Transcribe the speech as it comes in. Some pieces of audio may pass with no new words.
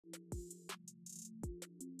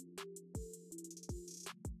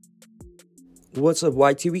What's up,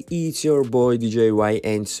 YTV? It's your boy DJ Y,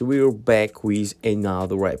 and we're back with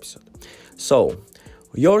another episode. So,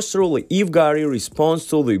 yours truly, Irv Gotti responds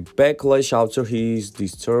to the backlash after his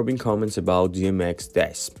disturbing comments about DMX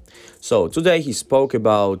death. So, today he spoke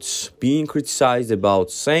about being criticized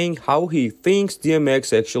about saying how he thinks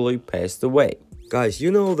DMX actually passed away. Guys,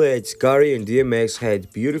 you know that Gotti and DMX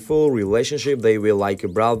had beautiful relationship. They were like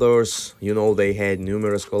brothers. You know, they had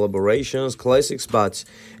numerous collaborations, classics, but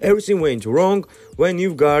everything went wrong when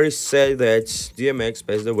Irv Gotti said that DMX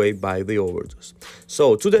passed away by the overdose.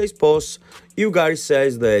 So today's post, Irv Gotti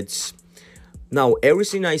says that now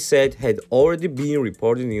everything I said had already been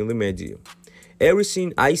reported in the media.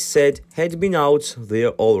 Everything I said had been out there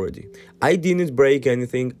already. I didn't break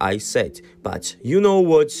anything I said, but you know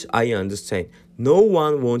what, I understand. No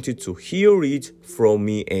one wanted to hear it from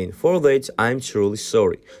me, and for that I'm truly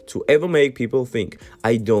sorry to ever make people think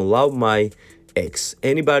I don't love my ex.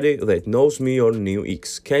 Anybody that knows me or knew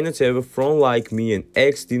X cannot ever front like me and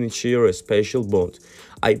X didn't share a special bond.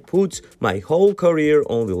 I put my whole career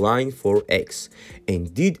on the line for X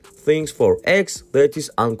and did things for X that is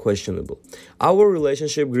unquestionable. Our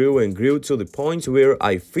relationship grew and grew to the point where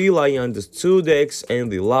I feel I understood X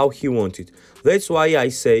and the love he wanted. That's why I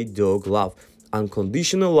say dog love.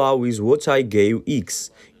 Unconditional love is what I gave X.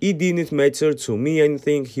 It didn't matter to me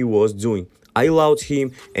anything he was doing. I loved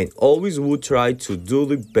him and always would try to do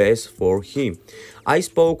the best for him. I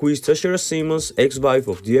spoke with Russel Simmons, ex-wife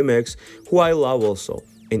of DMX, who I love also,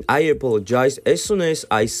 and I apologized as soon as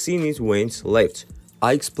I seen it went left.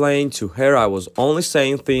 I explained to her I was only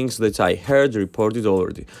saying things that I heard reported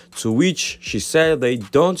already, to which she said they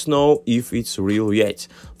don't know if it's real yet.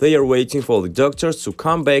 They are waiting for the doctors to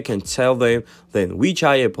come back and tell them, then which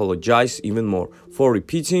I apologize even more for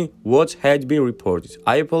repeating what had been reported.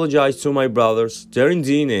 I apologize to my brothers, Darren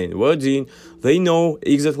Dean and Wardine. They know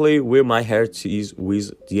exactly where my heart is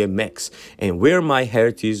with DMX and where my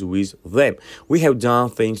heart is with them. We have done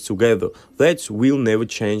things together that will never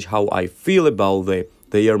change how I feel about them.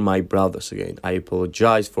 They are my brothers again. I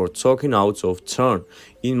apologize for talking out of turn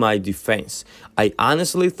in my defense. I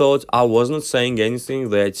honestly thought I was not saying anything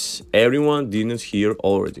that everyone didn't hear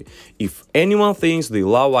already. If anyone thinks the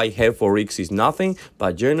love I have for X is nothing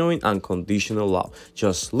but genuine unconditional love,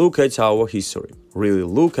 just look at our history. Really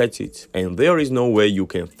look at it, and there is no way you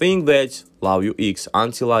can think that love you X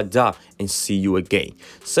until I die and see you again,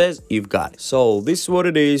 says Irv Gotti. So this is what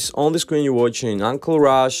it is. On the screen you're watching Uncle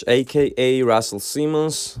Rush, aka Russel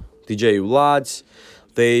Simmons, DJ Vlad.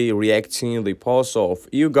 They reacting the post of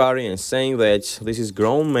Irv Gotti and saying that this is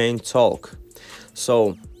grown man talk.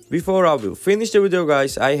 So before I will finish the video,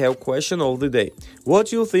 guys, I have question of the day. What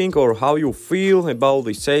do you think or how you feel about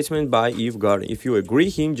the statement by Irv Gotti? If you agree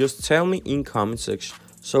him, just tell me in comment section.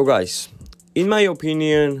 So guys, in my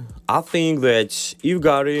opinion, I think that Irv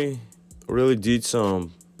Gotti really did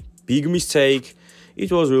some big mistake.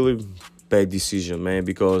 It was really bad decision, man,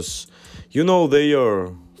 because you know they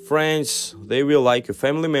are friends, they were like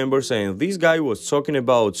family members, and this guy was talking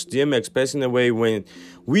about DMX passing away when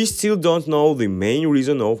we still don't know the main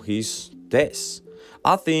reason of his death.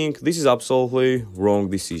 I think this is absolutely wrong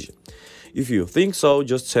decision. If you think so,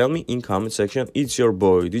 just tell me in comment section. It's your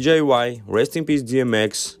boy DJ Y. Rest in peace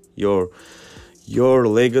DMX. Your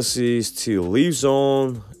legacy still lives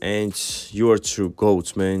on, and you are true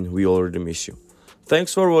GOAT, man. We already miss you.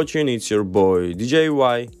 Thanks for watching. It's your boy DJ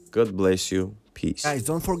Y. God bless you. Peace. Guys,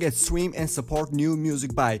 don't forget stream and support new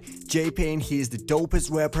music by J-Pain. He is the dopest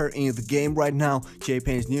rapper in the game right now.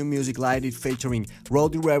 J-Pain's new music Light It featuring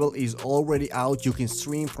Roddy Rebel is already out. You can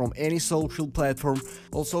stream from any social platform.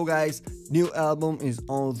 Also guys, new album is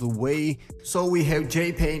on the way. So we have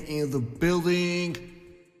J-Pain in the building.